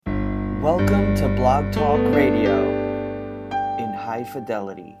Welcome to Blog Talk Radio in high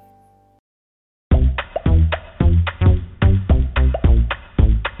fidelity.